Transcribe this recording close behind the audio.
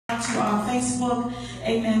out to our Facebook.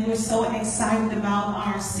 Amen. We're so excited about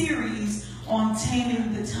our series on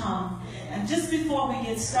taming the tongue. And just before we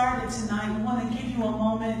get started tonight, we want to give you a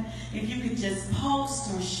moment. If you could just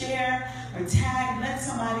post or share or tag, let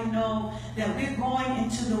somebody know that we're going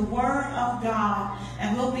into the Word of God.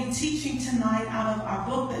 And we'll be teaching tonight out of our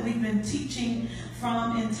book that we've been teaching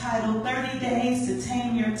from, entitled 30 Days to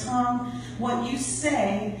Tame Your Tongue. What you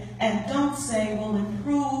say and don't say will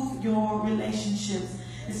improve your relationships.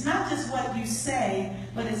 It's not just what you say,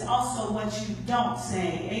 but it's also what you don't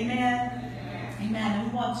say. Amen? Amen. And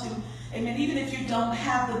we want to, amen, even if you don't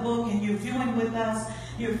have the book and you're viewing with us,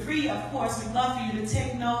 you're free, of course. We'd love for you to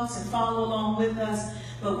take notes and follow along with us.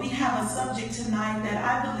 But we have a subject tonight that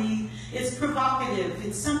I believe is provocative.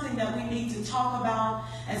 It's something that we need to talk about,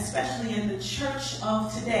 especially in the church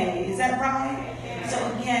of today. Is that right? So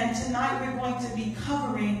again, tonight we're going to be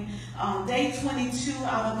covering day 22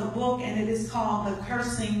 out of the book, and it is called The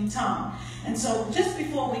Cursing Tongue. And so just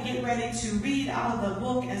before we get ready to read out of the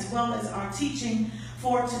book as well as our teaching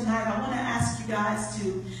for tonight, I want to ask you guys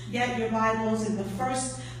to get your Bibles. And the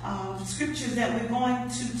first scriptures that we're going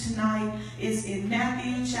to tonight is in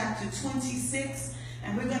Matthew chapter 26.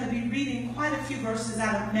 And we're going to be reading quite a few verses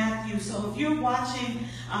out of Matthew. So if you're watching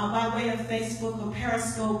by way of Facebook or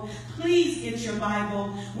Periscope, please get your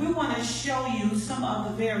Bible. We want to show you some of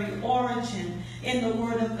the very origin in the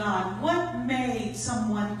Word of God. What made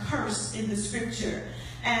someone curse in the Scripture?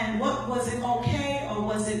 And what was it okay or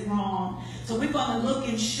was it wrong? So we're going to look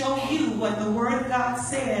and show you what the Word of God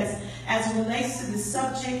says as it relates to the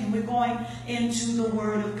subject. And we're going into the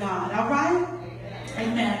Word of God. All right?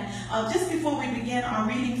 Amen. Just before we begin our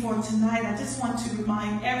reading for tonight, I just want to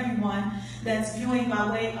remind everyone that's viewing by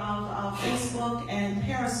way of Facebook and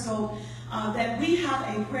Periscope that we have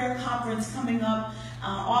a prayer conference coming up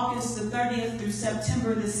August the 30th through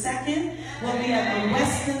September the 2nd. We'll be at the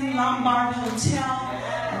Westin Lombard Hotel.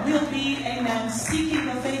 We'll be, amen, seeking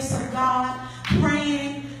the face of God,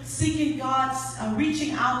 praying, seeking God's,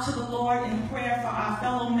 reaching out to the Lord in prayer for our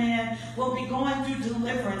fellow man. We'll be going through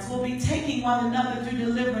deliverance. We'll be taking one another through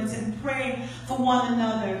deliverance and praying for one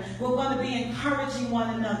another. We're going to be encouraging one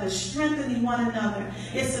another, strengthening one another.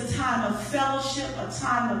 It's a time of fellowship, a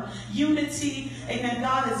time of unity. Amen.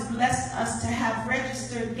 God has blessed us to have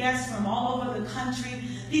registered guests from all over the country.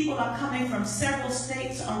 People are coming from several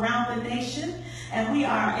states around the nation. And we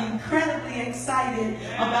are incredibly excited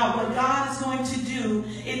about what God is going to do.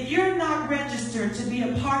 If you're not registered to be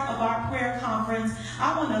a part of our prayer conference,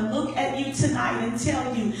 I want to look at you tonight and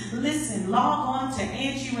tell you, listen, log on to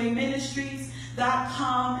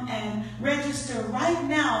Ministries.com and register right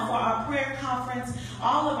now for our prayer conference.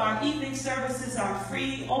 All of our evening services are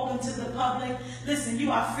free, open to the public. Listen,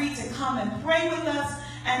 you are free to come and pray with us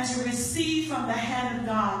and to receive from the hand of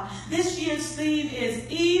God. This year's theme is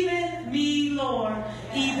Even Me, Lord,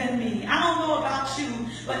 Even Me. I don't know about you,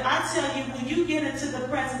 but I tell you, when you get into the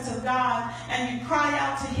presence of God and you cry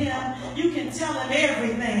out to Him, you can tell Him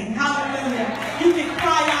everything. Hallelujah. You can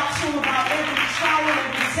cry out to Him about every trial,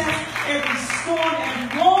 every test, every storm, every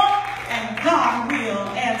war, and God will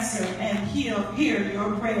answer and He'll hear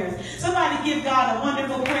your prayers. Somebody give God a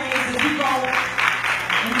wonderful praise as we go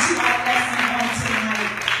into our lesson on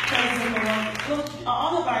tonight. Praise the Lord. Well,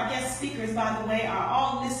 all of our guest speakers, by the way, are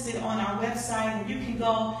all listed on our website, and you can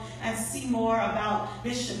go and see more about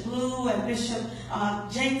Bishop Blue and Bishop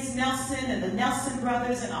James Nelson and the Nelson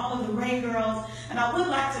brothers and all of the Ray girls. And I would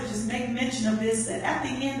like to just make mention of this, that at the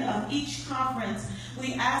end of each conference,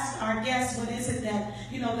 we ask our guests what is it that,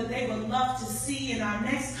 that they would love to see in our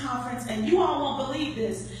next conference. And you all won't believe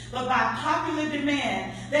this, but by popular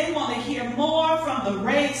demand, they want to hear more from the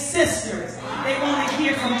Ray sisters. They want to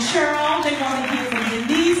hear from Cheryl, they want to hear from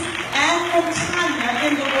Denise, and from Tanya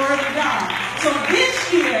in the Word of God. So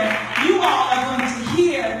this year, you all are going to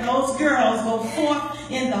hear those girls go forth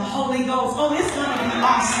in the Holy Ghost. Oh, it's going to be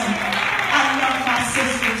awesome. I love my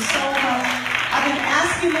sisters so much. I've been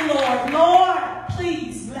asking the Lord, Lord,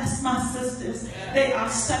 please bless my sisters. They are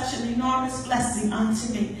such an enormous blessing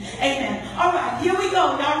unto me. Amen. All right, here we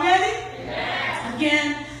go. Y'all ready? Yeah.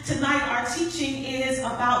 Again, tonight our teaching is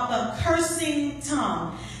about the cursing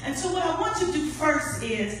tongue. And so what I want to do first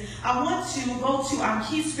is I want to go to our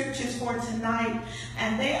key scriptures for tonight,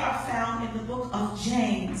 and they are found in the book of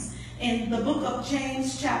James. In the book of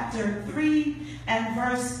James chapter 3 and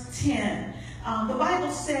verse 10. The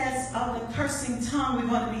Bible says of the cursing tongue, we're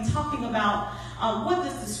going to be talking about what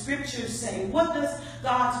does the scripture say? What does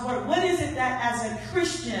God's word, what is it that as a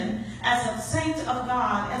Christian, as a saint of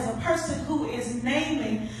God, as a person who is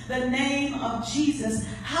naming the name of Jesus,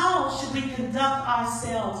 how should we conduct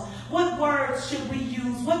ourselves? What words should we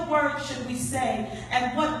use? What words should we say?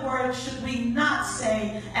 And what words words should we not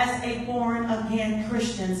say as a born-again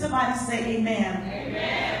Christian? Somebody say amen.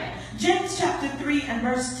 Amen. James chapter 3 and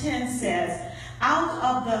verse 10 says, out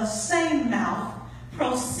of the same mouth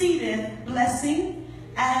proceedeth blessing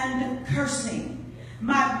and cursing.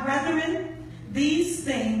 My brethren, these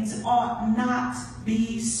things ought not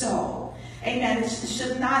be so. Amen. It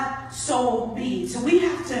should not so be. So we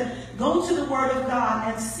have to go to the Word of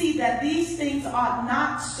God and see that these things ought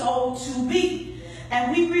not so to be.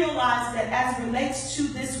 And we realize that as it relates to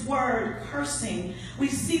this word, cursing, we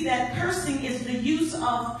see that cursing is the use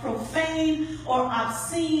of profane or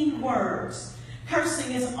obscene words.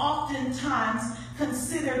 Cursing is oftentimes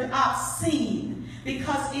considered obscene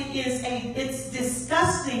because it's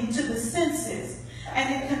disgusting to the senses.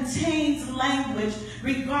 And it contains language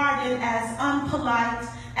regarded as unpolite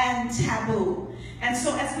and taboo. And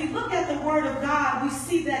so as we look at the Word of God, we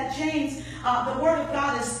see that James, the Word of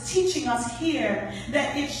God is teaching us here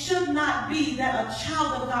that it should not be that a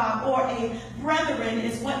child of God or a brethren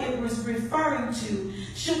is what it was referring to,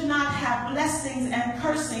 should not have blessings and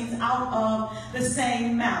cursings out of the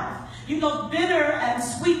same mouth. You know, bitter and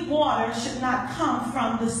sweet water should not come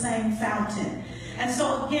from the same fountain. And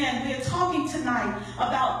so again, we're talking tonight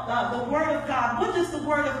about the Word of God. What does the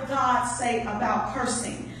Word of God say about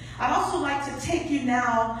cursing? I'd also like to take you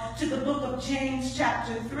now to the book of James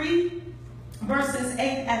chapter 3, verses 8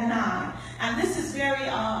 and 9. And this is very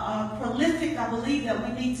prolific. I believe that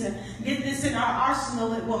we need to get this in our arsenal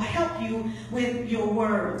that will help you with your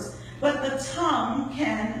words. But the tongue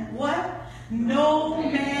can, what? No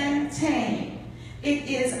man tame. It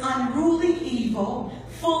is unruly evil,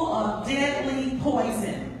 full of deadly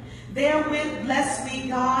poison. Therewith bless we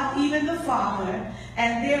God, even the Father,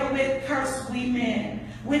 and therewith curse we men,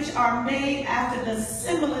 which are made after the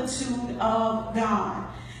similitude of God.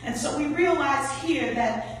 And so we realize here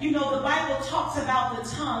that, you know, the Bible talks about the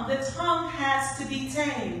tongue. The tongue has to be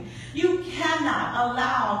tamed. You cannot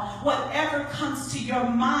allow whatever comes to your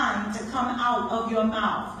mind to come out of your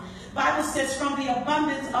mouth. The Bible says, from the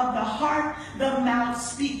abundance of the heart, the mouth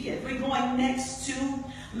speaketh. We're going next to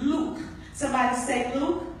Luke. Somebody say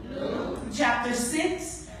Luke. Luke. Chapter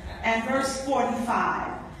 6 and verse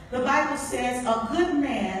 45. The Bible says, a good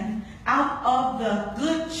man out of the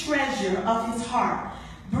good treasure of his heart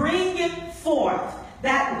bringeth forth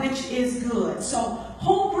that which is good. So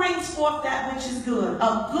who brings forth that which is good?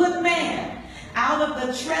 A good man out of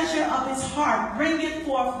the treasure of his heart bringeth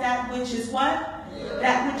forth that which is what?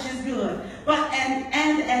 That which is good. But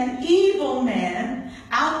an evil man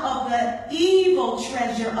out of the evil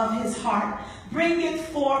treasure of his heart bringeth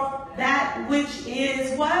forth that which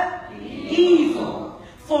is what? Evil.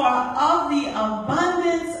 For of the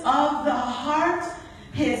abundance of the heart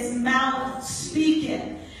his mouth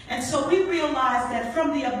speaketh. And so we realize that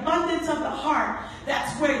from the abundance of the heart,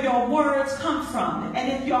 that's where your words come from.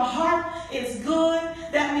 And if your heart is good,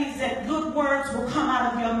 that means that good words will come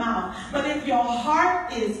out of your mouth. But if your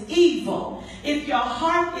heart is evil, if your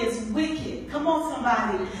heart is wicked, come on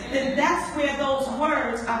somebody, then that's where those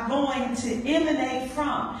words are going to emanate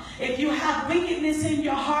from. If you have wickedness in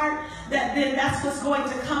your heart, then that's what's going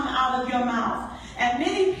to come out of your mouth. And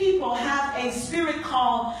many people have a spirit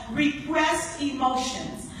called repressed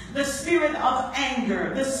emotions. The spirit of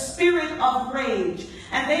anger, the spirit of rage.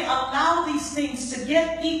 And they allow these things to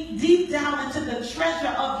get deep down into the treasure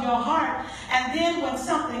of your heart. And then when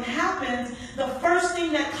something happens, the first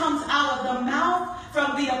thing that comes out of the mouth,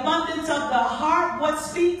 from the abundance of the heart, what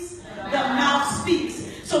speaks? The mouth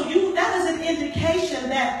speaks. So that is an indication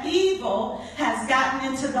that evil has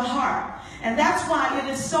gotten into the heart. And that's why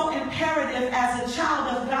it is so imperative as a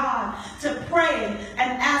child of God to pray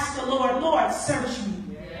and ask the Lord, Lord, search me.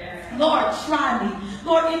 Lord, try me.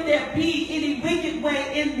 Lord, if there be any wicked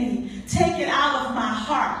way in me, take it out of my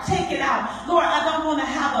heart. Take it out. Lord, I don't want to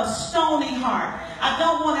have a stony heart. I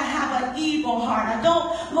don't want to have an evil heart.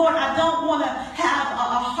 Lord, I don't want to have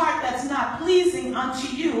a heart that's not pleasing unto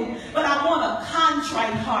you, but I want a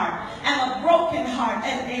contrite heart and a broken heart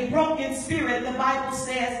and a broken spirit. The Bible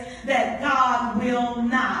says that God will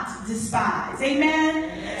not despise.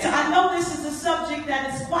 Amen? So I know this is a subject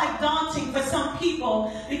that is quite daunting for some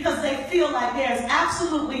people because they feel like there's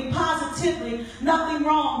absolutely, positively nothing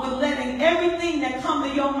wrong with letting everything that comes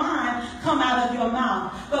to your mind come out of your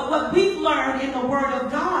mouth. But what we've learned in the Word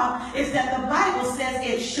of God is that the Bible says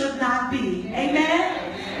it should not be.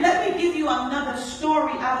 Amen? Let me give you another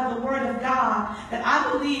story out of the Word of God that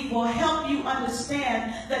I believe will help you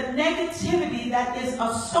understand the negativity that is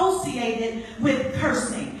associated with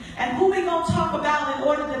cursing. And who we're going to talk about in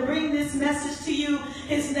order to bring this message to you,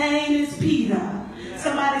 his name is Peter.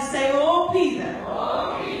 Somebody say, oh, Peter.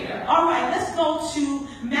 Oh, Peter. All right, let's go to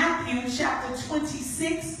Matthew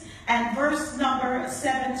 26 and verse number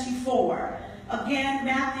 74. Again,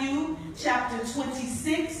 Matthew chapter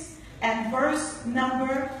 26 and verse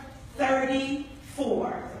number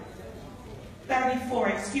 34. 34,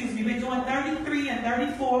 excuse me. We're doing 33 and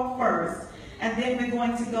 34 first. And then we're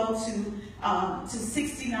going to go to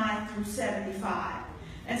 69 through 75.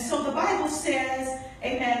 And so the Bible says,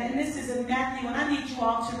 amen, and this is in Matthew, and I need you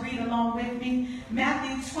all to read along with me.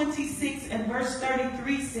 Matthew 26 and verse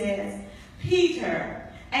 33 says, Peter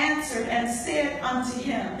answered and said unto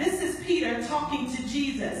him, this is Peter talking to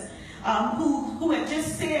Jesus, who had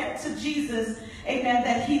just said to Jesus, amen,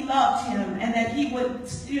 that he loved him and that he would,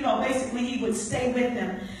 basically he would stay with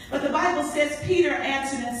him. But the Bible says, Peter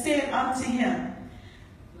answered and said unto him,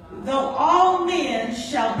 though all men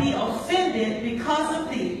shall be offended because of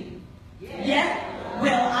thee, yet will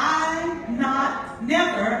I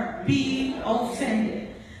never be offended.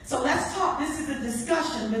 So let's talk. This is a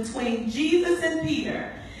discussion between Jesus and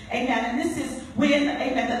Peter. Amen. And this is when,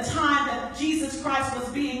 amen, the time that Jesus Christ was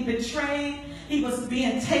being betrayed. He was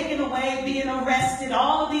being taken away, being arrested.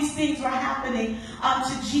 All of these things were happening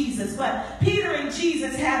unto Jesus. But Peter and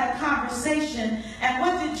Jesus had a conversation. And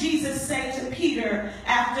what did Jesus say to Peter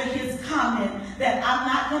after his comment that I'm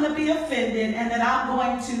not going to be offended and that I'm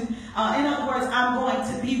going to, in other words, I'm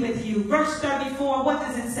going to be with you. Verse 34, what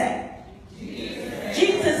does it say?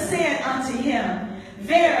 Jesus said unto him,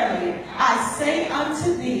 verily I say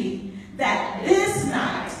unto thee that this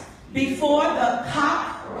night before the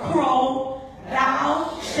cock crow,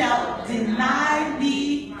 thou shalt deny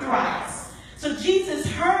me thrice. So Jesus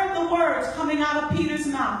heard the words coming out of Peter's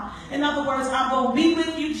mouth. In other words, I'm going to be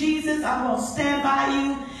with you, Jesus. I'm going to stand by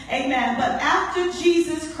you. Amen. But after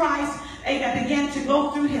Jesus Christ, amen, began to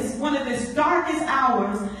go through one of his darkest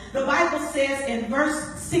hours, the Bible says in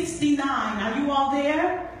verse 69, are you all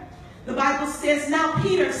there? The Bible says, now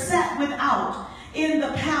Peter sat without in the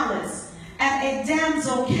palace, and a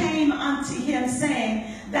damsel came unto him,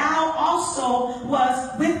 saying, thou also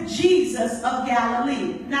was with Jesus of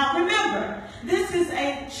Galilee. Now remember, this is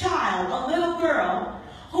a child, a little girl,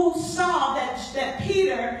 who saw that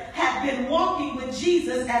Peter had been walking with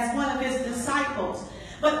Jesus as one of his disciples.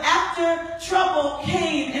 But after trouble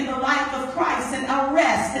came in the life of Christ and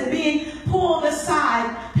arrest and being pulled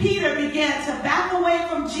aside, Peter began to back away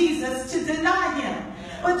from Jesus to deny him.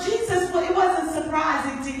 But Jesus, it wasn't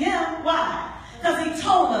surprising to him. Why? Because he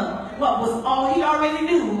told him he already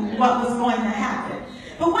knew what was going to happen.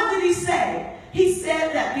 But what did he say? He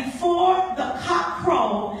said that before the cock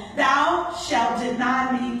crow, thou shalt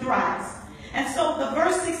deny me thrice. And so the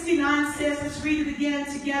verse 69 says, let's read it again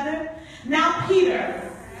together. Now Peter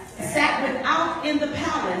sat without in the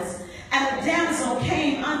palace, and a damsel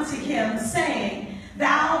came unto him, saying,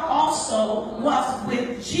 thou also wast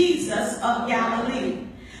with Jesus of Galilee.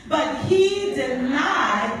 But he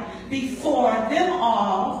denied before them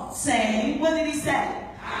all, saying, what did he say?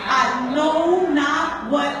 I know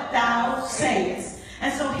not what thou sayest.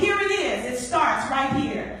 And so here it is. It starts right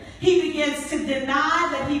here. He begins to deny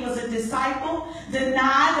that he was a disciple, deny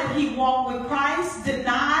that he walked with Christ,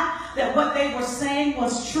 deny that what they were saying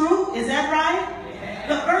was true. Is that right? Yeah.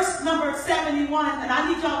 The verse number 71, and I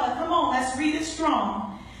need y'all to come on, let's read it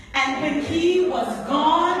strong. And when he was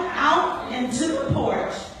gone out into the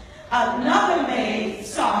porch, another maid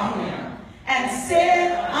saw him and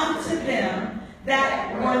said unto them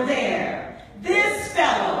that were there, this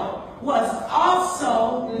fellow was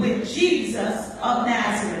also with Jesus of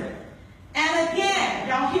Nazareth. And again,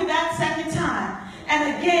 y'all hear that second time.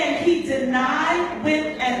 And again, he denied with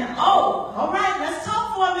an oath. All right, let's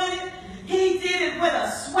talk for a minute. He did it with a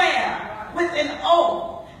swear, with an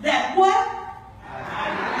oath, that what?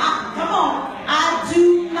 Come on, I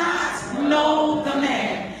do not know the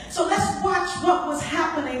man. So let's watch what was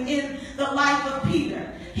happening in the life of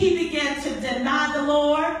Peter. He began to deny the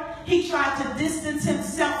Lord. He tried to distance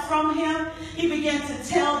himself from him. He began to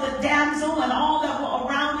tell the damsel and all that were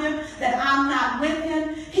around him that I'm not with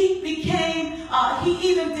him. He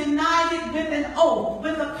even denied it with an oath,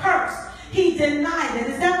 with a curse. He denied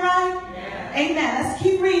it. Is that right? Yeah. Amen. Let's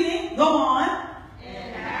keep reading. Go on.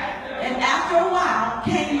 And after a while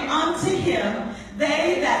came unto him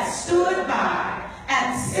they that stood by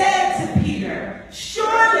and said to Peter,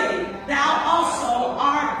 surely thou also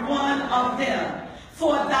art one of them.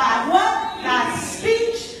 For thy what? Thy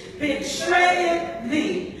speech betrayeth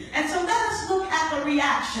thee. And so let us look at the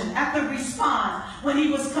reaction, at the response when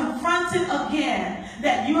he was confronted again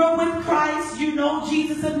that you're with Christ, you know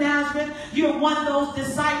Jesus of Nazareth, you're one of those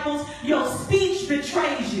disciples, your speech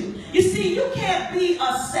betrays you. You see, you can't be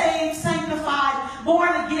a saved, sanctified,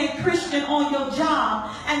 born-again Christian on your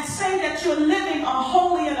job and say that you're living a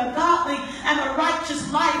holy and a godly and a right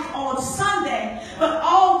righteous life on Sunday, but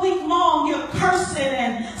all week long you're cursing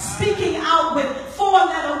and speaking out with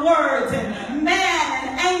four-letter words and mad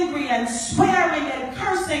and angry and swearing and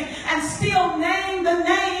cursing and still name the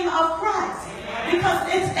name of Christ. Because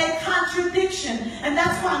it's a contradiction. And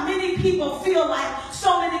that's why many people feel like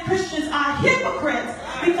so many Christians are hypocrites,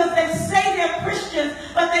 because they say they're Christians,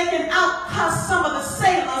 but they can out-cuss some of the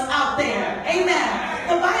sailors out there. Amen.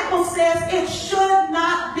 The Bible says it should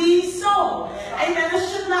not be so. Amen. It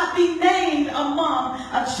should not be named among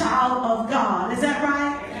a child of God. Is that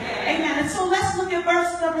right? Amen. And so let's look at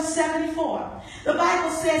verse number 74. The Bible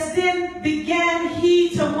says, then began he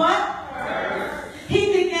to what? Curse.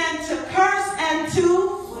 He began to curse and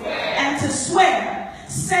to swear,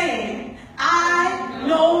 saying, I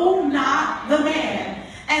know not the man.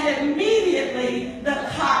 And immediately the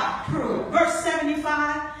cock crew. Verse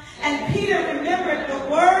 75, and Peter remembered the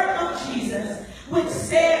word of Jesus, which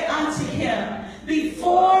said unto him,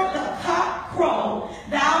 before the cock crow,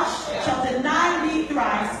 thou shalt deny me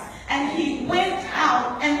thrice. And he went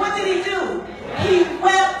out, and what did he do? He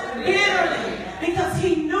wept bitterly, because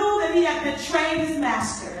he knew that he had betrayed his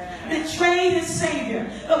master, betrayed his Savior.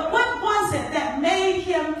 But what was it that made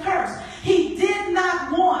him curse? He did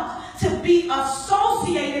not want to be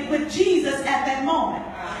associated with Jesus at that moment.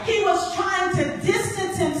 He was trying to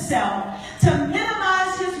distance himself, to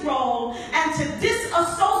minimize his role, and to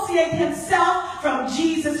disassociate himself from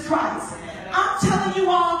Jesus Christ. I'm telling you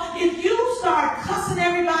all, if you start cussing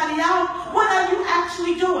everybody out, what are you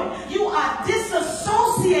actually doing? You are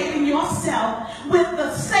disassociating yourself with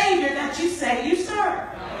the Savior that you say you serve.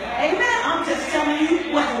 Amen. I'm just telling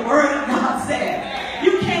you what the Word of God said.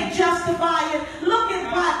 You can't justify it. Look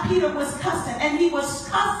at why Peter was cussing. And he was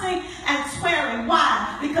cussing and swearing.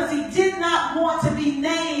 Why? Because he did not want to be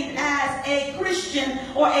named as a Christian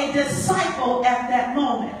or a disciple at that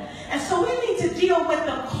moment. And so we need to deal with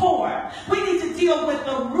the core. We need to deal with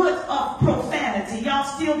the root of profanity. Y'all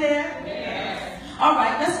still there? Yes. All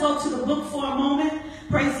right, let's go to the book for a moment.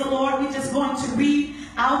 Praise the Lord. We're just going to read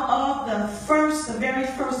out of the very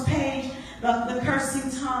first page, the cursing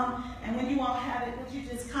tongue. And when you all have it, would you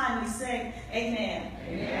just kindly say amen?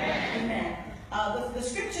 Amen. Amen. The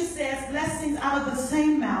scripture says, blessings out of the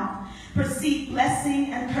same mouth proceed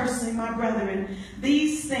blessing and cursing, my brethren.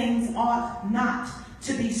 These things ought not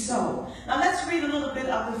to be so. Now let's read a little bit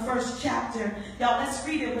of the first chapter. Y'all, let's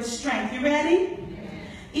read it with strength. You ready?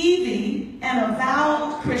 Evie, an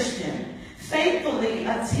avowed Christian, faithfully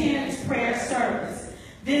attends prayer service,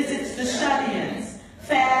 visits the shut-ins,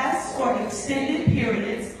 fasts for extended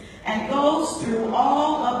periods, and goes through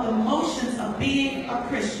all of the motions of being a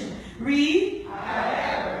Christian. Read.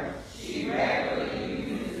 However, she regularly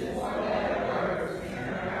uses four-letter words in her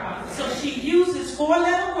conversation. So she uses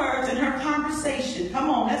four-letter words in her conversation. Come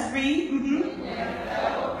on, let's read. When a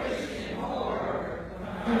fellow Christian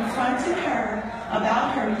confronted her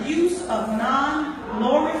about her use of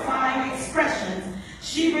non-glorifying expressions,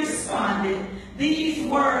 she responded, these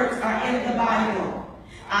words are in the Bible.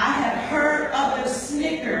 I have heard others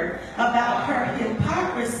snicker about her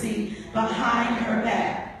hypocrisy behind her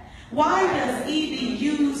back. Why does Evie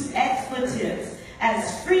use expletives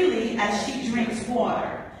as freely as she drinks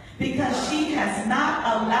water? Because she has not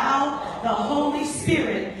allowed the Holy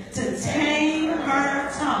Spirit to tame her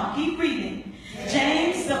tongue. Keep reading.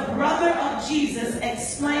 James, the brother of Jesus,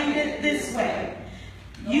 explained it this way.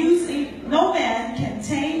 No man can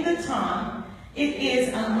tame the tongue. It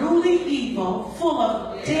is unruly evil, full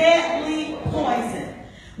of deadly poison.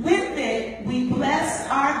 With it we bless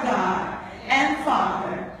our God and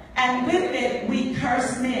Father, and with it we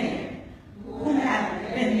curse men who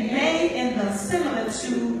have been made in the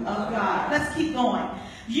similitude of God. Let's keep going.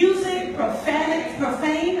 Using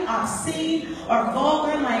profane, obscene, or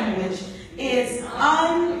vulgar language is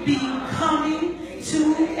unbecoming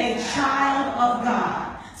to a child of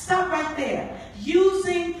God. Stop right there.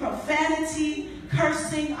 Using profanity,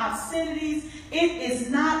 cursing, obscenities, it is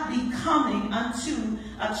not becoming unto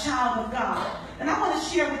a child of God. And I want to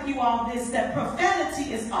share with you all this, that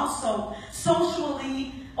profanity is also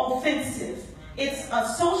socially offensive. It's a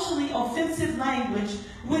socially offensive language,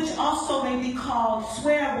 which also may be called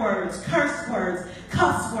swear words, curse words,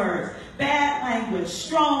 cuss words, bad language,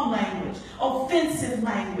 strong language, offensive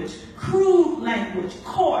language, crude language,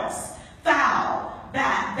 coarse, foul,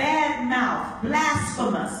 bad mouth,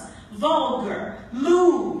 blasphemous, vulgar,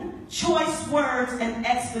 lewd, choice words, and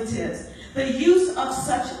expletives. The use of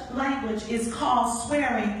such language is called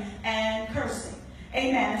swearing and cursing.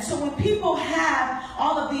 Amen. So when people have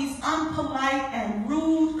all of these unpolite and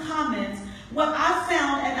rude comments, what I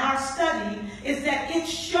found in our study is that it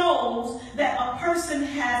shows that a person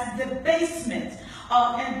has debasement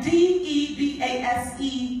and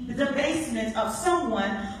D-E-B-A-S-E, the debasement of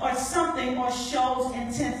someone or something, or shows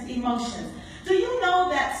intense emotions. Do you know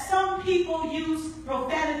that some people use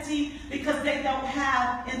profanity because they don't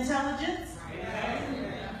have intelligence?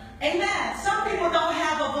 Amen. Some people don't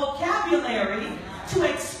have a vocabulary to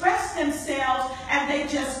express themselves, and they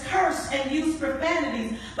just curse and use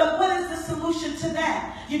profanities. But what is the solution to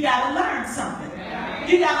that? You got to learn something.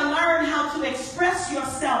 You got to learn how to express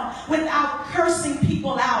yourself without cursing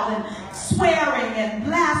people out and swearing and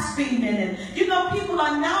blaspheming. And you know, people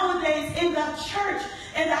are nowadays in the church,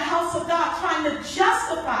 in the house of God, trying to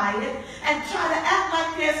justify it and try to act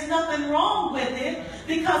like there's nothing wrong with it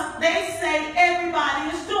because they say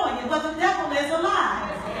everybody is doing it. But the devil is a lie.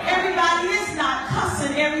 Everybody is not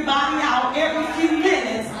cussing everybody out every few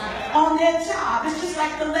minutes on their job. It's just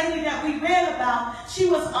like the lady that we read about. She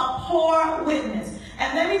was a poor witness.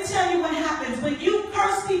 And let me tell you what happens when you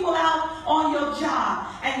curse people out on your job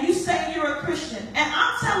and you say you're a Christian. And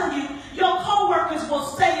I'm telling you, your co-workers will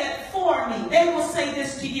say it for me. They will say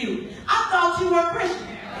this to you. I thought you were a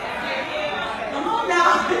Christian. Come on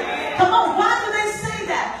now. Come on. Why do they say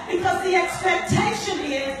that? Because the expectation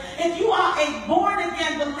is if you are a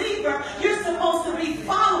born-again believer, you're supposed to be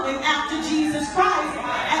following after Jesus Christ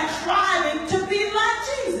and striving to be like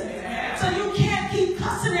Jesus. So you can't keep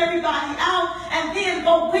cussing everybody out and then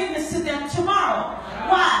go witness to them tomorrow.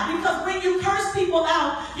 Why? Because when you curse people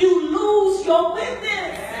out, you lose your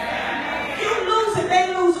witness. You lose it.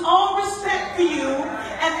 They lose all respect for you.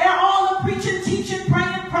 And they're all preaching, teaching,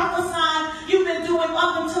 praying, prophesying you've been doing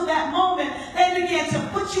up until that moment. They begin to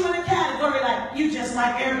put you in a category like you just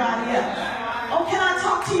like everybody else. Oh, can I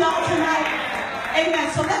talk to y'all tonight?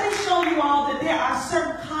 Amen. So let me show you all that there are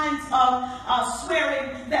certain kinds of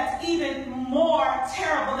swearing that's even more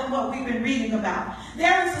terrible than what we've been reading about.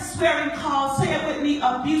 There is a swearing called, say it with me,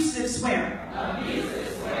 abusive swearing. Abusive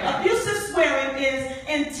swearing. Abusive swearing is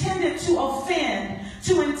intended to offend,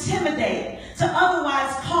 to intimidate, to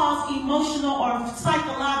otherwise cause emotional or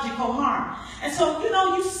psychological harm. And so, you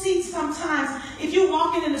know, you see sometimes if you're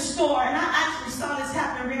walking in the store, and I actually saw this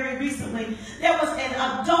happen very recently, there was an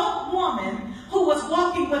adult woman who was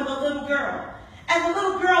walking with a little girl. And the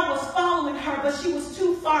little girl was following her, but she was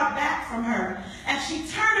too far back from her. And she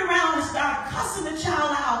turned around and started cussing the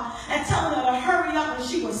child out and telling her to hurry up, and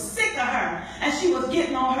she was sick of her, and she was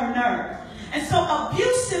getting on her nerves. And so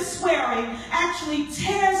abusive swearing actually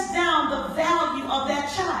tears down the value of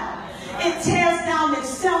that child. It tears down their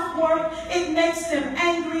self-worth. It makes them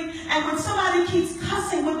angry. And when somebody keeps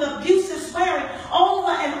cussing with abusive swearing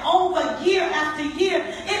over and over, year after year,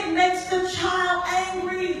 it makes the child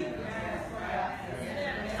angry.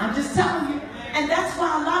 I'm just telling you. And that's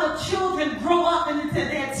why a lot of children grow up and into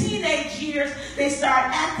their teenage years, they start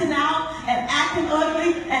acting out and acting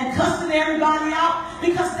ugly and cussing everybody out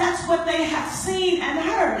because that's what they have seen and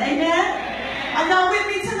heard. Amen? Are y'all with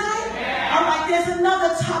me tonight? All right, there's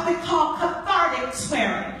another topic called cathartic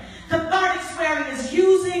swearing. Cathartic swearing is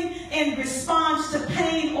using in response to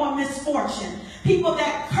pain or misfortune. People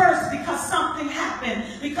that curse because something happened,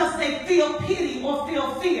 because they feel pity or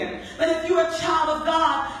feel fear. But if you're a child of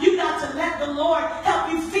God, you got to let the Lord help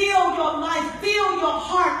you fill your life, fill your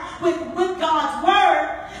heart with God's word.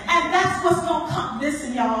 And that's what's going to come.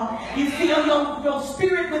 Listen, y'all. You fill your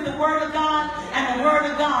spirit with the word of God, and the word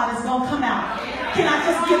of God is going to come out. Can I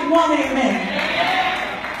just get one amen?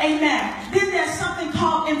 Amen. Then there's something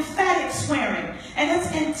called emphatic swearing. And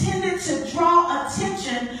it's intended to draw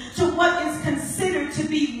attention to what is considered to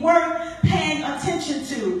be worth paying attention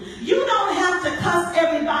to. You don't have to cuss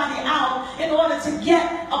everybody out in order to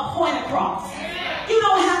get a point across. You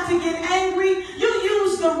don't have to get angry. You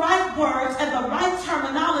use the right words and the right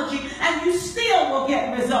terminology, and you still will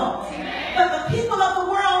get results. But the people of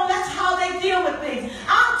the world, that's how they deal with things.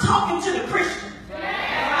 I'm talking to the Christian.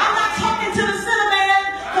 I'm not talking to the sinner man,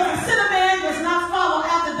 because the sinner man does not follow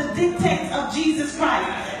after the dictates of Jesus Christ.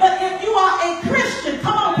 But if you are a Christian,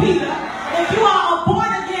 come on, Peter, if you are a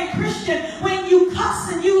born-again Christian, when you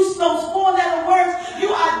cuss and use those four-letter words, you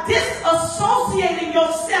are disassociating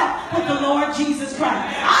yourself with the Lord Jesus Christ.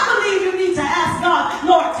 I believe you need to ask God,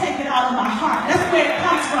 Lord, take it out of my heart. That's where it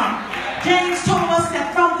comes from. James told us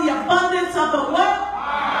that from the abundance of the what?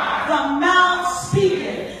 The mouth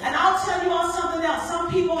speaketh. And I'll tell you all something else. Some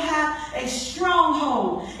people have a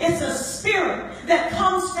stronghold. It's a spirit that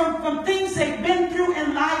comes from things they've been through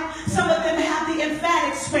in life. Some of them have the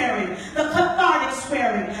emphatic swearing, the cathartic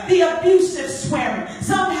swearing, the abusive swearing.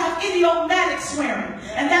 Some have idiomatic swearing.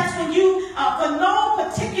 And that's when you, for no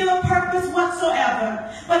particular purpose, purpose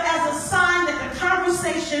whatsoever, but as a sign that the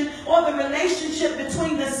conversation or the relationship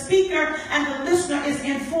between the speaker and the listener is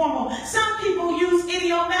informal. Some people use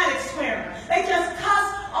idiomatic swearing. They just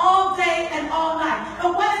cuss all day and all night.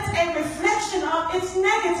 But what it's a reflection of, it's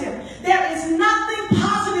negative. There is nothing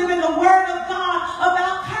positive in the Word of God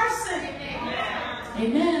about cursing.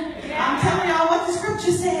 Amen. I'm telling y'all what the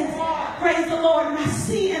scripture says. Praise the Lord. And I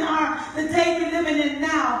see in the day we're living in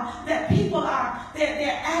now that people are,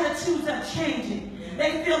 their attitudes are changing.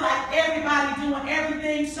 They feel like everybody doing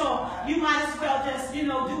everything, so you might as well just, do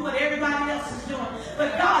what everybody else is doing.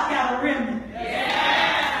 But God got a remnant.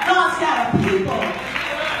 God's got a people.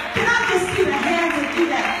 Can I just see the hands of you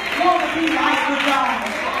that want to be right with God?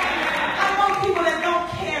 I want people that don't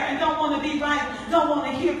care and don't want to be right, don't want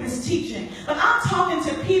to hear this teaching. But I'm talking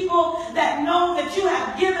to people that know that you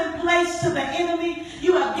have given place to the enemy.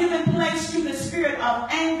 You have given place through the spirit of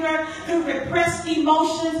anger, through repressed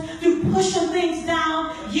emotions, through pushing things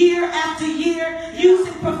down year after year,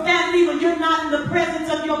 using profanity when you're not in the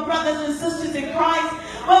presence of your brothers and sisters in Christ.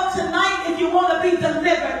 But tonight, if you want to be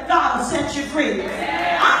delivered, God will set you free.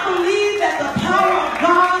 I believe that the power of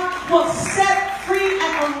God will set free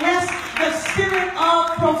and arrest the spirit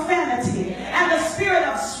of profanity and the spirit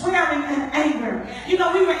of swearing and anger.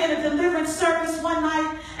 We were in a deliverance service one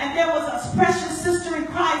night, and there was a precious sister in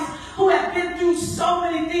Christ who had been through so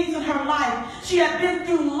many things in her life. She had been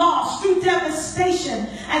through loss, through devastation,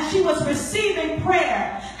 and she was receiving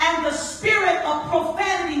prayer. And the spirit of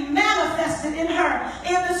profanity manifested in her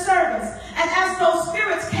in the service. And as those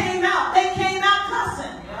spirits came out, they came out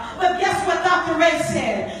cussing. But guess what Dr. Ray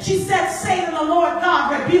said? She said, Satan, the Lord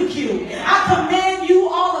God rebuke you. I command you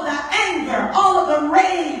all of the anger, all of the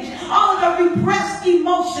rage, all of the repressed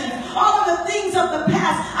emotions, all of the things of the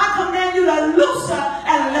past. I command you to loose her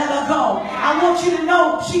and let her go. I want you to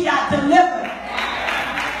know she got delivered.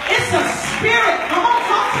 It's a spirit. Come on,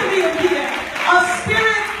 talk to me in here. A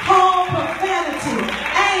spirit called profanity,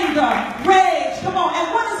 anger, rage. Come on. And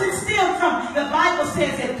what does it stem from? The Bible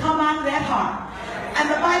says it come out of that heart. And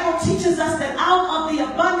the Bible teaches us that out of the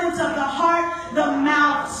abundance of the heart, the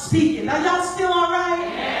mouth speaketh. Are y'all still all right?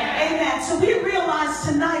 Amen. So we realize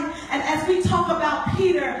tonight, and as we talk about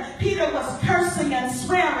Peter, Peter was cursing and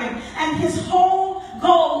swearing, and his whole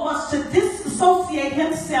goal was to disassociate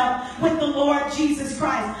himself with the Lord Jesus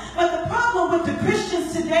Christ. But the problem with the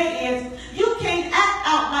Christians today is you can't act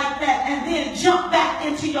out like that and then jump back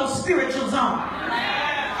into your spiritual zone.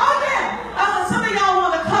 Oh yeah. Some of y'all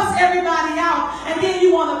want to cuss everybody out, and then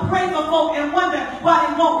you want to pray for folk and wonder why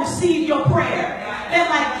they won't receive your prayer. They're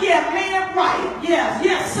like, yeah, man, right.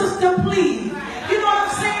 Yes, sister, please. You know what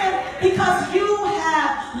I'm saying? Because you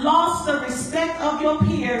have lost the respect of your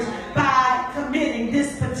peers by committing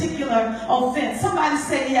this particular offense. Somebody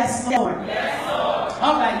say yes, Lord. Yes, Lord.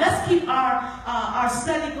 All right, let's keep our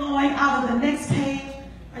study going out of the next page.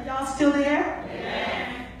 Are y'all still there?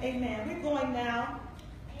 Amen. Amen. We're going now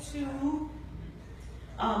to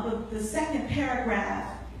the second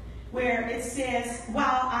paragraph, where it says, while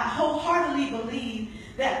I wholeheartedly believe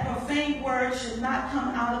that profane words should not come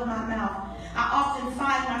out of my mouth, I often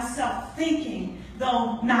find myself thinking,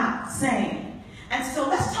 though not saying. And so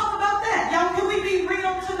let's talk about that. Y'all, can we be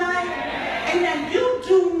real tonight? Amen. You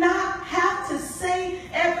do not have to say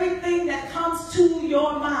everything that comes to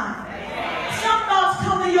your mind. Some thoughts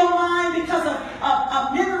come to your mind because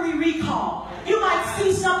of memory recall. You might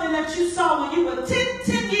see something that you saw when you were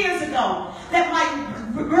 10 years ago that might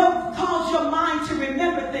cause your mind to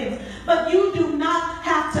remember things. But you do not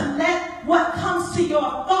have to let what comes to your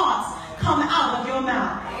thoughts come out of your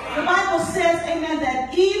mouth. The Bible says, amen,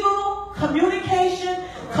 that evil communication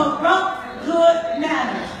corrupt good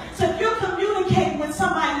manners. So if you're communicating with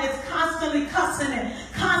somebody that's constantly cussing and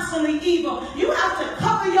constantly evil, you have to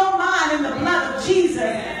cover your mind in the blood of Jesus.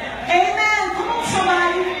 Amen. Come on,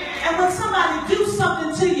 somebody. And when somebody do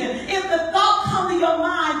something to you, if the thought comes to your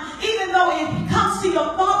mind, even though it comes to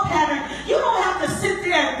your thought pattern, you don't have to sit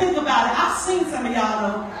there and think about it. I've seen some of y'all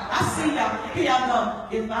though. I see y'all. Here y'all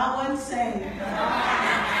go. If I wasn't saved,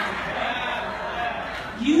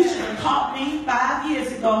 you should have caught me 5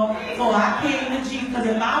 years ago before I came to Jesus. Because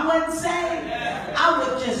if I wasn't saved, I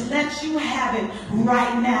would just let you have it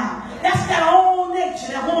right now. That's that old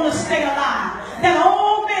nature that want to stay alive. That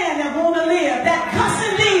old man that want to live. That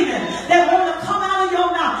cussing demon that want to come out of your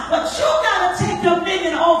mouth. But you got to take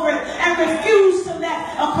dominion over it and refuse to let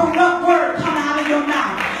a corrupt word come out of your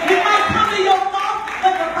mouth. It might come to your mouth,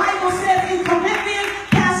 but the Bible says in Corinthians,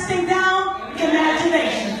 casting down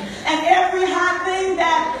imagination and every high thing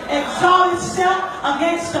that exalts itself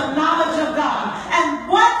against the knowledge of God. And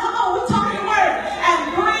what? Come on, we're talking the word. And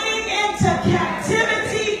bring into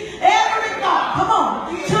captivity every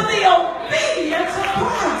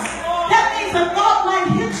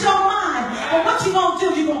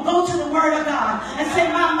people go to the Word of God and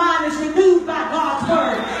say, my mind is renewed by God's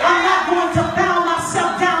Word. I'm not going to bow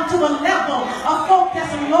myself down to the level of folk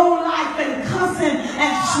that's a low life and cussing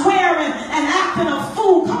and swearing and acting a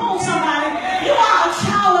fool. Come on, somebody. You are a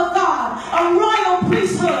child of God, a royal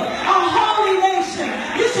priesthood, a holy nation.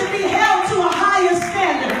 You should be held to a higher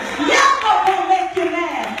standard. Y'all not going to make you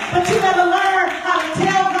mad, but you better learn how to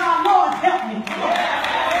tell God, Lord, help me.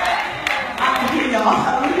 I can hear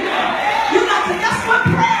y'all. You got to, that's what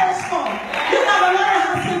prayer is for. You got to learn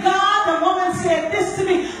how to say, God, the woman said this to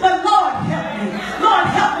me, but Lord, help me. Lord,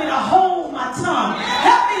 help me to hold my tongue.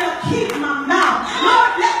 Help me to keep my mouth. Lord,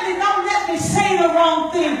 don't let me say the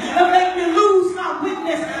wrong thing and make me lose my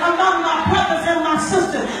witness among my brothers and my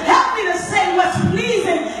sisters. Help me to say what's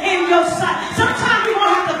pleasing in your sight. Sometimes you're going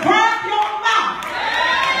to have to grab your mouth.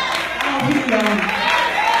 Oh, here you go.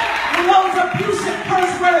 When those abusive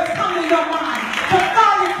curse words come to your mind,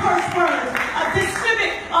 cathartic curse words,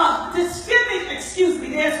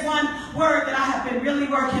 there's one word that I have been really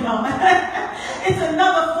working on. It's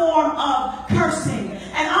another form of cursing.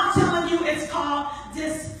 And I'm telling you, it's called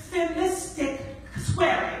dysphonistic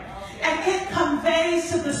swearing. And it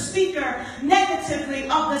conveys to the speaker negatively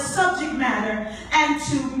of the subject matter and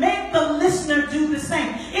to make the listener do the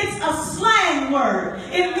same. It's a slang word.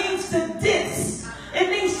 It means to diss. It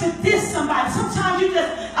means to diss somebody. Sometimes you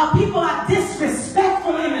just, people are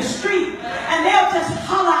disrespectful in the street and they'll just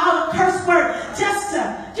holler out a curse word just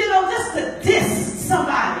to diss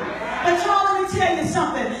somebody. But y'all, let me tell you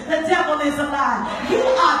something. The devil is a lie. You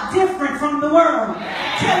are different from the world.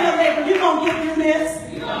 Tell your neighbor, you're going to get through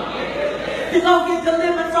this. You're going to get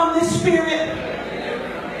delivered from this spirit.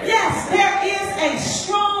 Yes, there is a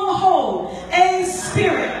stronghold, a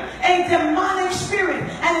spirit, a demonic spirit,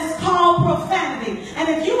 and it's called profanity. And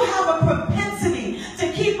if you have a propensity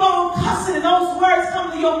to keep on cussing and those words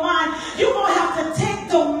come to your mind, you're going to have to take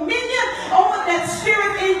dominion over that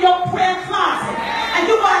spirit in your prayer closet. And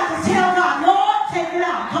you're going to have to tell God, Lord, take it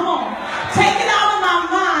out. Come on. Take it out of my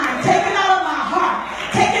mind. Take it out of my heart.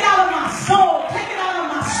 Take it out of my soul. Take it out of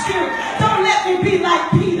my spirit. Don't let me be like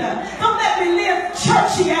Peter. Don't let me live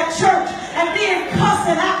churchy at church and being cussed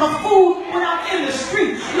and act a fool when I'm in the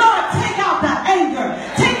street. Lord, take out the anger.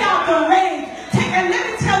 Take out the rage. And let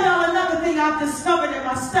me tell y'all another thing I've discovered in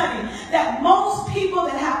my study, that most people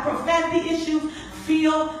that have profanity issues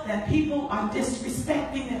feel that people are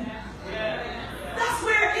disrespecting them. That's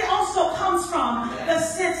where it also comes from, the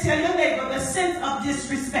sense, tell your neighbor, the sense of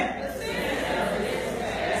disrespect.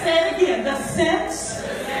 Say it again, the sense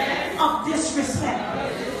of disrespect.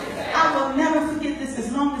 I will never forget this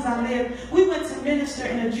as long as I live. We went to minister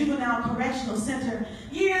in a juvenile correctional center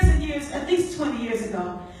years and years, at least 20 years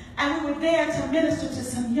ago. And we were there to minister to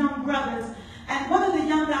some young brothers. And one of the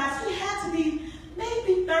young guys, he had to be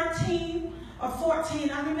maybe 13 or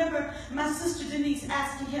 14. I remember my sister Denise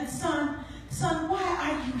asking him, son, why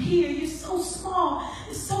are you here? You're so small.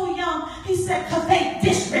 You're so young. He said, because they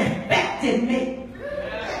disrespected me.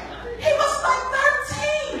 He was like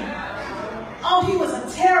 13. Oh, he was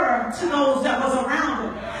a terror to those that was around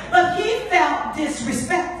him. But he felt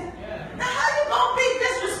disrespected. Now, how you going to be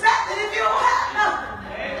disrespected if you don't have nothing?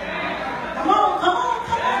 Come on.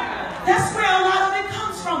 That's where a lot of it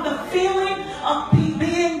comes from, the feeling of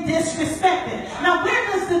being disrespected. Now,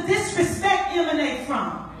 where does the disrespect emanate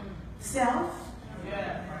from? Self.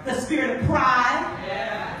 The spirit of pride.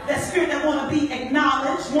 That spirit that want to be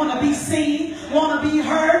acknowledged, want to be seen, want to be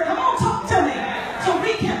heard. Come on, talk to me. So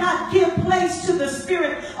we cannot give place to the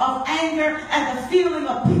spirit of anger and the feeling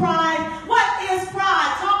of pride. What is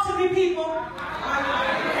pride? Talk to me, people.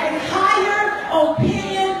 A higher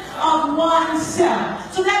opinion of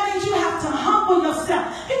oneself. So that means you have to humble yourself.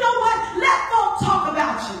 You know what? Let folk talk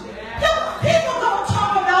about you. People don't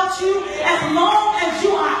talk about you as long as you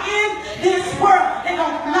are in this world. They're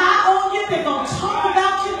going to lie on you. They're going to talk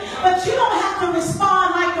about you. But you don't have to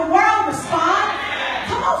respond like the world responds.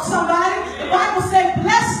 Come on, somebody. The Bible says,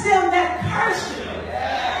 bless them that curse you.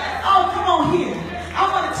 Oh, come on here. I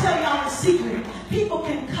want to tell y'all a secret. People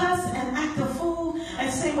can cuss and act a fool and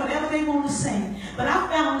say whatever they want to say. But I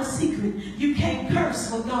found a secret. You can't curse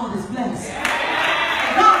when God is blessed.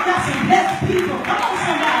 God got some blessed people. Come on,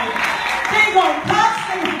 somebody. They gonna cuss.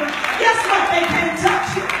 Guess what? They can't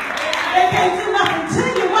touch you. They can't do nothing to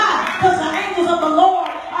you. Why? Because the angels of the Lord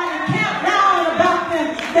are encamped round about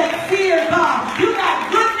them that fear God. You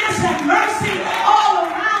got goodness and mercy all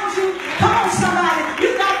around you. Come on, somebody. You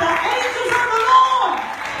got the angels of the Lord.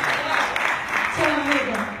 Tell your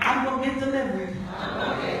neighbor, I'm going to get delivered.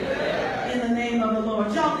 In the name of the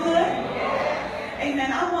Lord. Y'all good?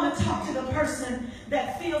 Amen. I want to talk to the person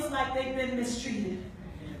that feels like they've been mistreated.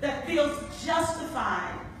 That feels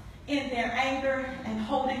justified in their anger and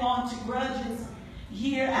holding on to grudges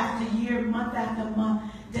year after year, month after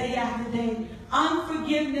month, day after day.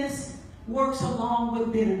 Unforgiveness works along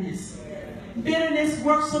with bitterness. Bitterness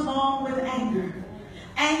works along with anger.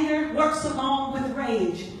 Anger works along with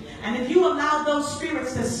rage. And if you allow those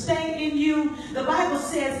spirits to stay in you, the Bible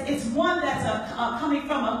says it's one that's coming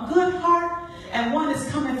from a good heart and one is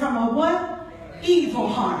coming from a what? Evil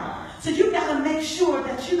heart. So you got to make sure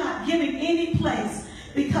that you're not giving any place,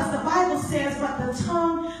 because the Bible says, but the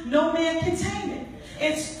tongue, no man can tame it.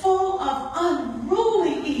 It's full of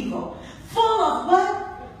unruly evil, full of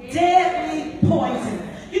what? Deadly poison.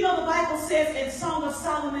 You know, the Bible says in Song of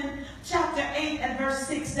Solomon, chapter 8 and verse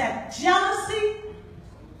 6, that jealousy,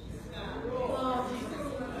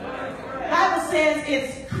 the Bible says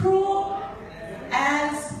it's cruel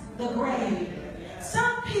as the grave.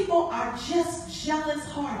 Some people are just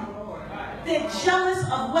jealous-hearted. They're jealous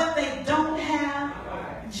of what they don't have,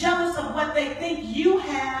 jealous of what they think you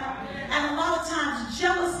have. And a lot of times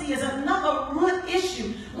jealousy is another root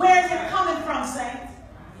issue. Where is it coming from, saints?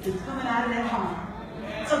 It's coming out of their heart.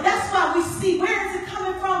 So that's why we see, where is it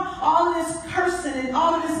coming from? All of this cursing and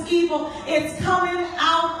all of this evil, it's coming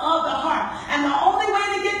out of the heart. And the only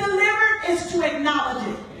way to get delivered is to acknowledge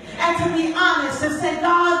it. And to be honest and say,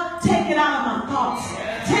 God, take it out of my thoughts.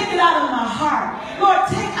 Take it out of my heart. Lord,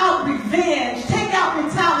 take out revenge. Take out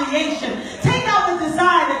retaliation. Take out the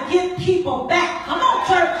desire to get people back. Come on,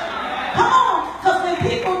 church. Come on. Because when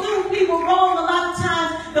people do people wrong, a lot of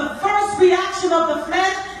times, the first reaction of the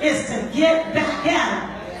flesh is to get back at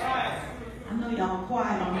them. I know y'all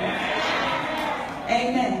quiet on that.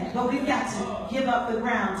 Amen. But we've got to give up the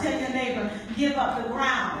ground. Tell your neighbor, give up the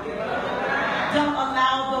ground. Don't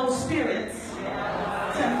allow those spirits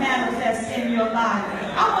to manifest in your life.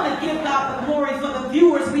 I want to give God the glory for the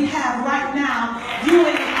viewers we have right now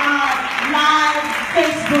viewing our live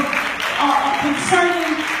Facebook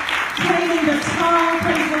concerning training the tongue.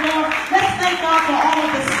 Praise the Lord. Let's thank God for all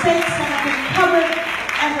of the states that have been covered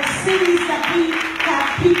and the cities that we have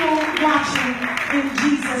people watching in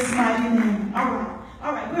Jesus' mighty name.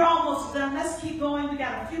 All right, we're almost done. Let's keep going. We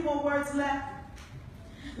got a few more words left.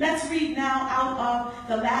 Let's read now out of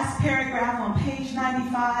the last paragraph on page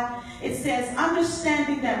 95. It says,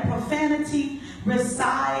 understanding that profanity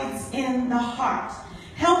resides in the heart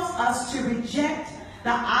helps us to reject the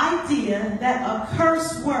idea that a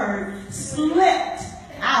curse word slipped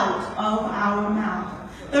out of our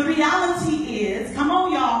mouth. The reality is, come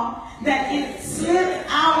on y'all, that it slipped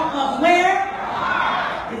out of where?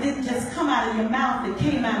 It didn't just come out of your mouth, it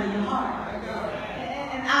came out of your heart.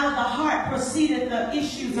 And out of the heart proceeded the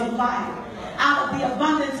issues of life. Out of the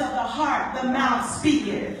abundance of the heart, the mouth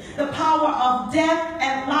speaketh. The power of death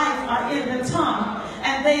and life are in the tongue,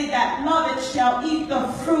 and they that love it shall eat the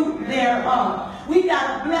fruit thereof. We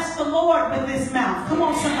got to bless the Lord with this mouth. Come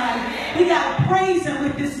on, somebody. We got to praise him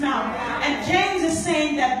with this mouth. And James is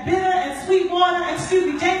saying that bitter and sweet water,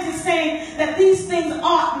 James is saying that these things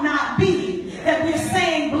ought not be. That we're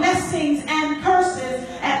saying blessings and curses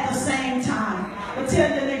at the same time. But tell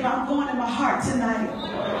your neighbor, I'm going in my heart tonight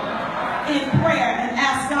in prayer and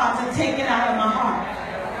ask God to take it out of my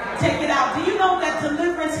heart. Take it out. Do you know that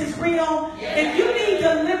deliverance is real? If you need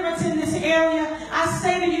deliverance in this area, I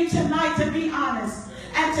say to you tonight to be honest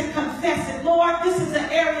and to confess it. Lord, this is an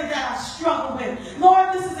area that I struggle with.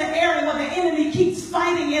 Lord, this is an area where the enemy keeps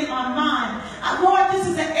fighting in my mind. Lord, this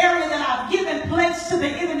is an area that I've given place to the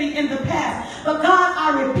enemy in the past. But God,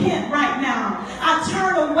 I repent right now. I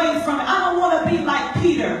turn away from it. I don't want to be like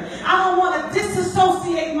Peter. I don't want to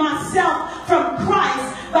disassociate myself from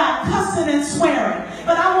Christ by cussing and swearing.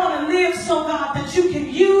 But I want to live so, God, that you can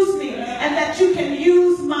use me and that you can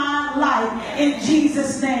use my life in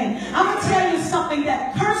Jesus' name. I'm going to tell you something,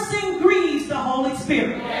 that cursing grieves the Holy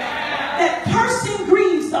Spirit. That cursing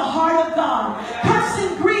grieves the heart of God.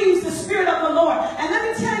 Cursing grieves the Spirit of the Lord. And let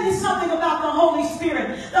me tell you something about the Holy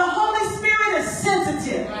Spirit. The Holy Spirit is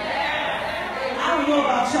sensitive. I don't know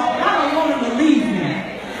about y'all, but I don't want him to leave me.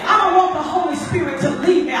 I don't want the Holy Spirit to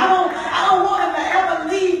leave me. I don't want him to ever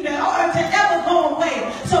leave me or to ever go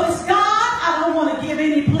away. So it's God, I don't want to give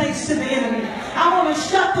any place to the enemy. I want to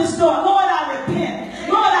shut this door. Lord, I repent.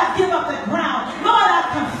 Lord, I give up the ground. Lord, I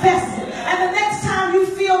confess it. And the next time you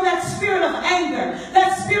feel that spirit of anger,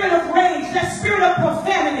 that spirit of rage, that spirit of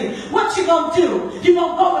profanity, what you going to do? You're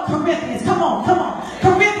going to go to Corinthians. Come on, come on.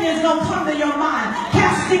 Corinthians going to come to your mind.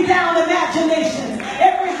 Casting down imaginations.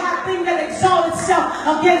 Every high thing that exalts itself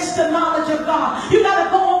against the knowledge of God. You got to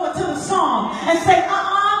go over to the Psalm and say,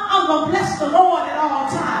 I'm going to bless the Lord at all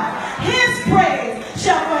times. His praise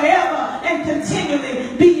shall forever and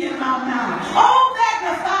continually be in my mouth. Oh,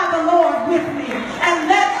 magnify the Lord with me, and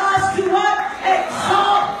let us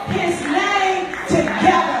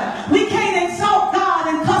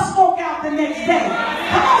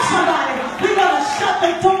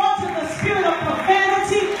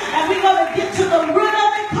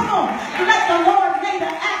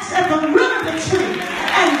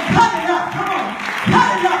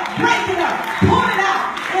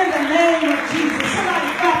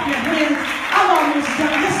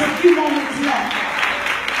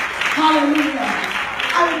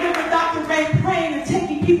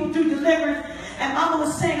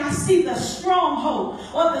was saying, I see the stronghold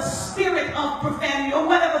or the spirit of profanity or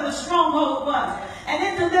whatever the stronghold was. And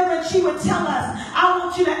in deliverance, she would tell us, I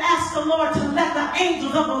want you to ask the Lord to let the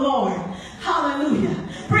angels of the Lord, hallelujah,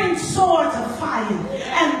 bring swords of fire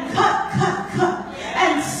and cut,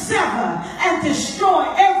 and sever and destroy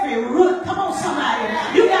every root. Come on, somebody.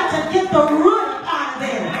 You got to get the root out of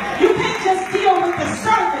there. You can't just deal with the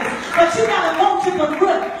surface, but you got to go to the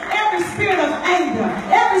root. Every spirit of anger,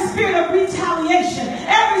 every spirit of retaliation,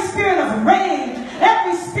 every spirit of rage,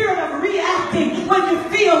 every spirit of reacting when you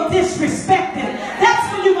feel disrespected.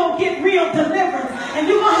 That's when you're going to get real deliverance. And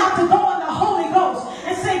you're going to have to go in the Holy Ghost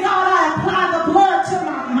and say, God, I apply the blood to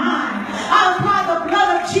my mind. I apply the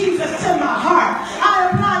blood of Jesus to my heart.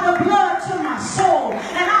 I apply the blood to my soul.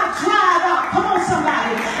 And I drive out. Come on,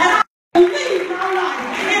 somebody. And I leave my life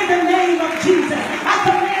in the name of Jesus. I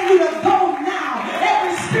command you to go now.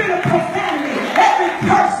 Every spirit of profanity, every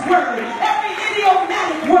curse word, every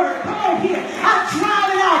idiomatic word. Come on here. I drive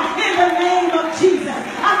it out in the name of Jesus.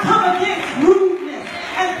 I come against rudeness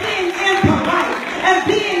and being impolite and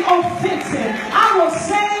being offensive. I will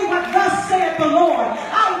say what thus saith the Lord.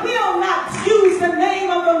 I will not use the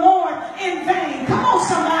name of the Lord in vain. Come on,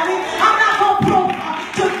 somebody. I'm not going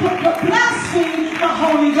to blaspheme the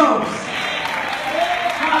Holy Ghost.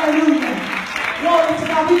 Hallelujah. Glory to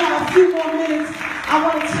God. We got a few more minutes. I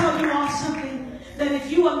want to tell you all something, that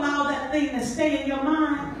if you allow that thing to stay in your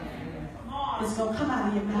mind, it's going to come out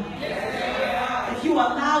of your mouth.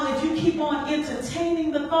 If you keep on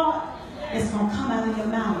entertaining the thought, it's going to come out of your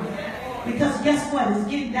mouth. Because guess what? It's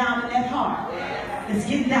getting down in that heart. It's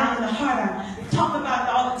getting down in the heart. I talk about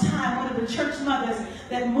it all the time. One of the church mothers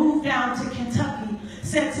that moved down to Kentucky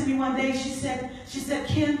said to me one day, she said,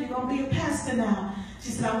 Kim, you're going to be a pastor now.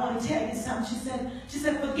 She said, I want to tell you something. She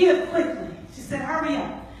said, forgive quickly. She said, hurry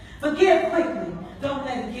up. Forgive quickly. Don't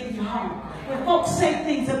let it get in your heart. When folks say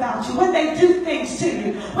things about you, when they do things to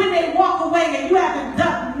you, when they walk away and you haven't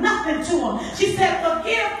done nothing to them. She said,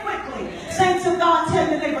 forgive quickly. Saints of God, tell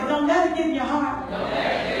your neighbor, don't let it get in your heart. Don't let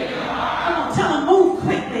it get in your heart. Come on, tell them, move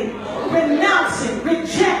quickly. Renounce it.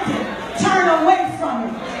 Reject it. Turn away from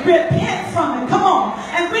it. Repent from it. Come on.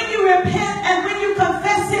 And when you repent and when you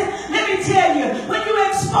confess it, let me tell you, when you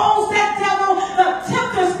expose that devil, the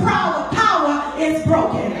tempter's power is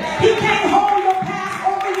broken. He can't hold your past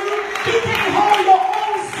over you. He can't hold your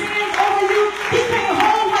own sins over you. He can't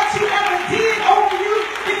hold what you ever did over you,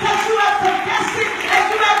 because you have confessed it and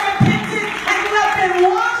you have repented and you have been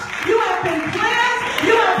washed. You have been cleansed.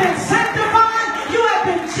 You have been sanctified. You have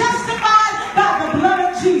been justified by the blood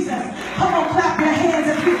of Jesus. Come on, clap your hands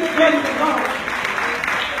if you get ready to go.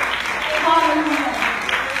 Hallelujah.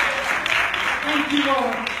 Thank you,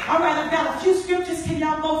 Lord. All right, I've got a few scriptures. Can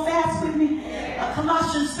y'all go fast with me?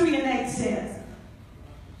 Colossians 3:8 says,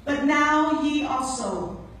 but now ye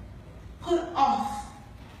also put off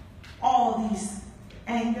all these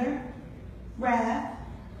anger, wrath,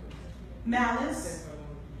 malice,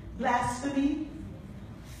 blasphemy,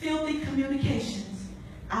 filthy communications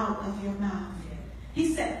out of your mouth.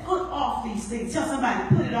 He said, put off these things. Tell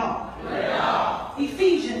somebody, put it off. Put it off.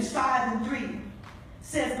 Ephesians 5:3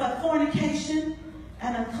 says, but fornication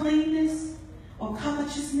and uncleanness or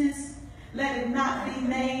covetousness, let it not be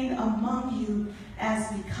named among you as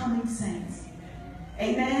becoming saints.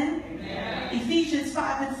 Amen? Amen. Ephesians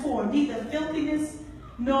 5:4, neither filthiness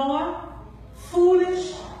nor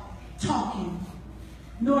foolish talking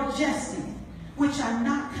nor jesting, which are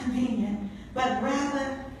not convenient, but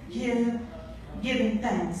rather giving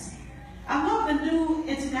thanks. I love the New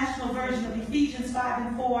International Version of Ephesians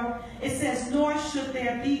 5:4. It says, nor should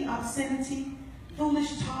there be obscenity,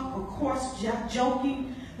 foolish talk, or coarse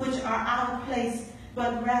joking, which are out of place,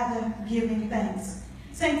 but rather giving thanks.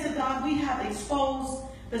 Saints of God, we have exposed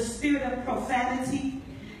the spirit of profanity,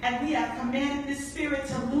 and we have commanded this spirit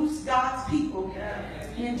to loose God's people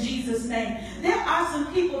in Jesus' name. There are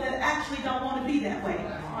some people that actually don't want to be that way.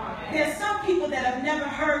 There's some people that have never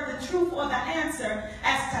heard the truth or the answer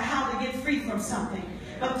as to how to get free from something.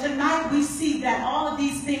 But tonight we see that all of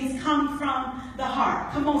these things come from the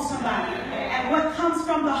heart. Come on, somebody. And what comes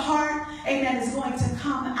from the heart, amen, is going to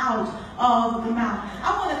come out of the mouth.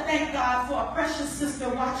 I want to thank God for a precious sister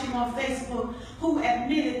watching on Facebook who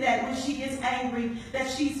admitted that when she gets angry, that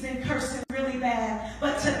she's been cursing really bad.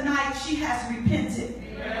 But tonight she has repented.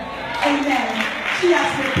 Amen. She has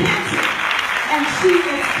repented. And she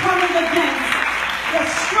is coming against the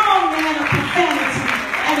strong man of profanity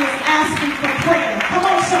and is asking for prayer. Come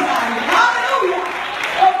on, somebody. Hallelujah.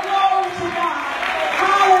 Oh, glory to God.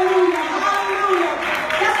 Hallelujah. Hallelujah.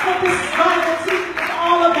 That's what this Bible teaching is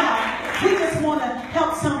all about. We just want to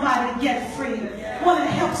help somebody get free. Want to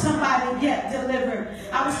help somebody get delivered.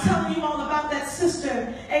 I was telling you all about that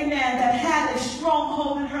sister, amen, that had a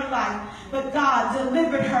stronghold in her life, but God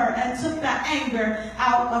delivered her and took the anger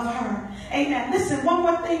out of her. Amen. Listen, one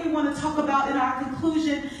more thing we want to talk about in our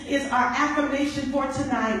conclusion is our affirmation for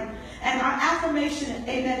tonight. And our affirmation,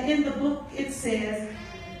 amen, in the book it says,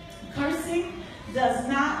 cursing does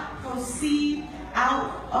not proceed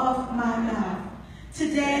out of my mouth.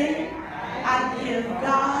 Today, I give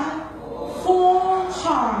God full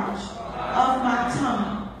charge of my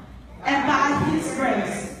tongue. And by his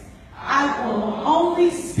grace, I will only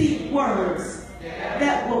speak words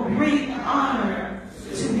that will bring honor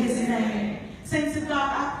to his name. Saints of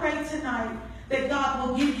God, I pray tonight that God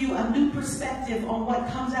will give you a new perspective on what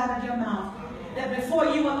comes out of your mouth. That before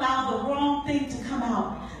you allow the wrong thing to come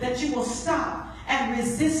out, that you will stop and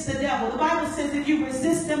resist the devil. The Bible says if you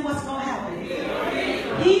resist him, what's going to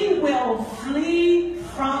happen? He will flee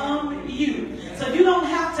from you. So you don't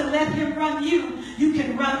have to let him run you. You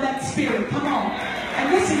can run that spirit. Come on.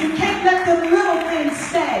 And listen, you can't let the little things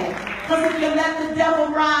stay. Because if you let the devil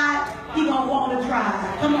ride, he gonna want to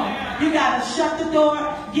drive. Come on. You got to shut the door,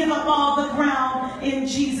 give up all the ground in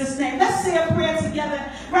Jesus' name. Let's say a prayer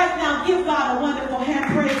together right now. Give God a wonderful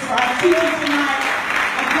hand praise for our teaching tonight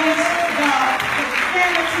against God, the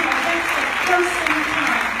profanity, against the cursing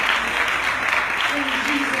tongue. In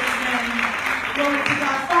Jesus' name. Glory to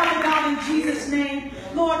God. Father God, in Jesus' name,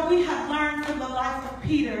 Lord, we have learned from the life of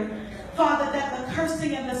Peter, Father, that the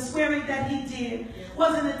cursing and the swearing that he did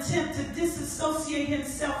was an attempt to disassociate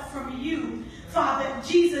himself from you, Father,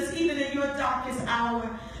 Jesus, even in your darkest hour.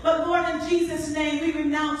 But Lord, in Jesus' name, we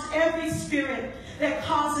renounce every spirit that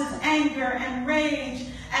causes anger and rage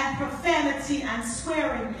and profanity and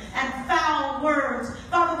swearing and foul words.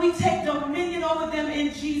 Father, we take dominion over them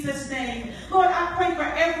in Jesus' name. Lord, I pray for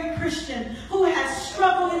every Christian who has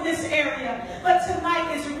struggled in this area, but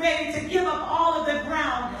tonight is ready to give up all of the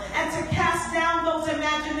ground and to cast down those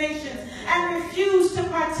imaginations and refuse to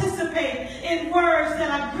participate in words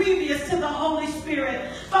that are grievous to the Holy Spirit.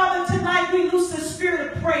 Father, tonight we loose the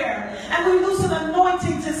spirit of prayer and we loose an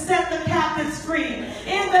anointing to set the captives free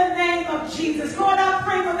in the name of Jesus. Lord, I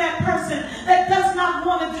pray for that person that does not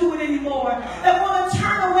want to do it anymore, that want to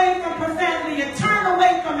turn away from profanity and turn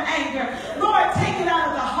away from anger. Lord, take it out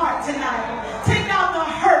of the heart tonight. Take out the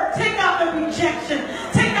hurt. Take out the rejection.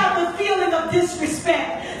 Take out the feeling of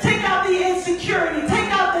disrespect. Take out the insecurity. Take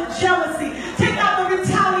out the jealousy. Take out the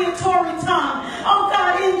retaliatory tongue. Oh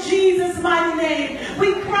God, in Jesus' mighty name,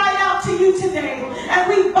 we cry out to you today and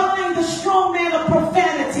we bind the strong man of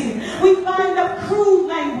profanity. We bind up crude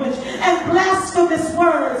language and blasphemous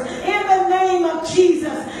words in the name of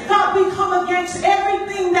Jesus. God, we come against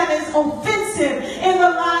everything that is offensive in the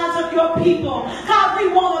lives of your people. God,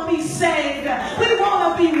 we want to be saved. We want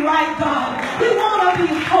to be right, God. We want to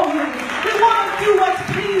be holy. We want to do what's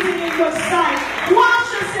pleasing in your sight. Wash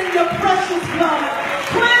us in your precious blood.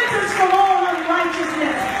 Cleanse us from all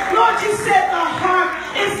unrighteousness. Lord, you said the heart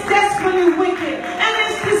is desperately wicked and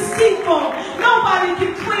it's deceitful. Nobody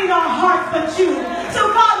can clean our hearts but you.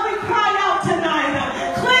 So God, we cry out tonight.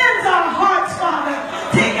 Cleanse our hearts, Father.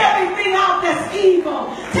 Take everything out that's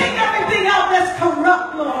evil. Take everything out that's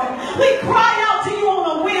corrupt, Lord. We cry out to you on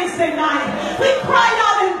a Wednesday night. We cry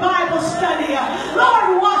out in Bible study.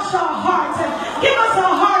 Lord, wash our hearts. Give us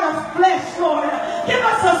a heart of flesh, Lord. Give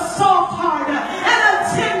us a soft heart and a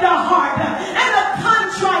tender heart and a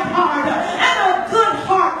contrite heart and a good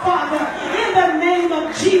heart, Father, in the name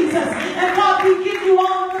of Jesus. And God, we give you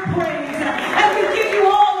all the praise and we give you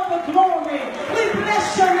all of the glory. We bless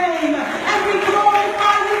your name and we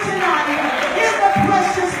glorify you tonight in the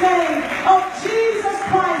precious name of Jesus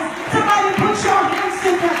Christ. Somebody put your hands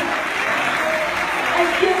together and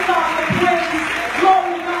give God the praise.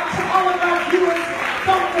 Glory God to all of our viewers.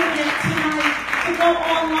 Don't forget tonight to go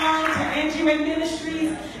online to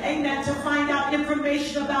Ministries, amen, to find out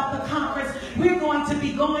information about the conference. We're going to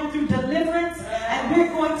be going through deliverance and we're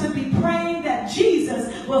going to be praying that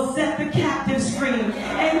Jesus will set the captives free.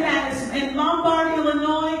 Amen. It's in Lombard,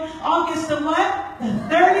 Illinois, August the what? The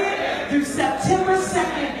 30th through September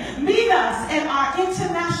 2nd. Meet us at our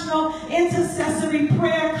International Intercessory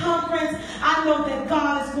Prayer Conference. I know that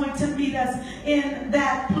God is going to meet us in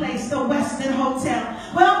that place, the Westin Hotel.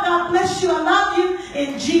 Well, God bless you. I love you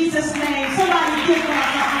in Jesus' name. Somebody give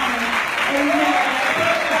God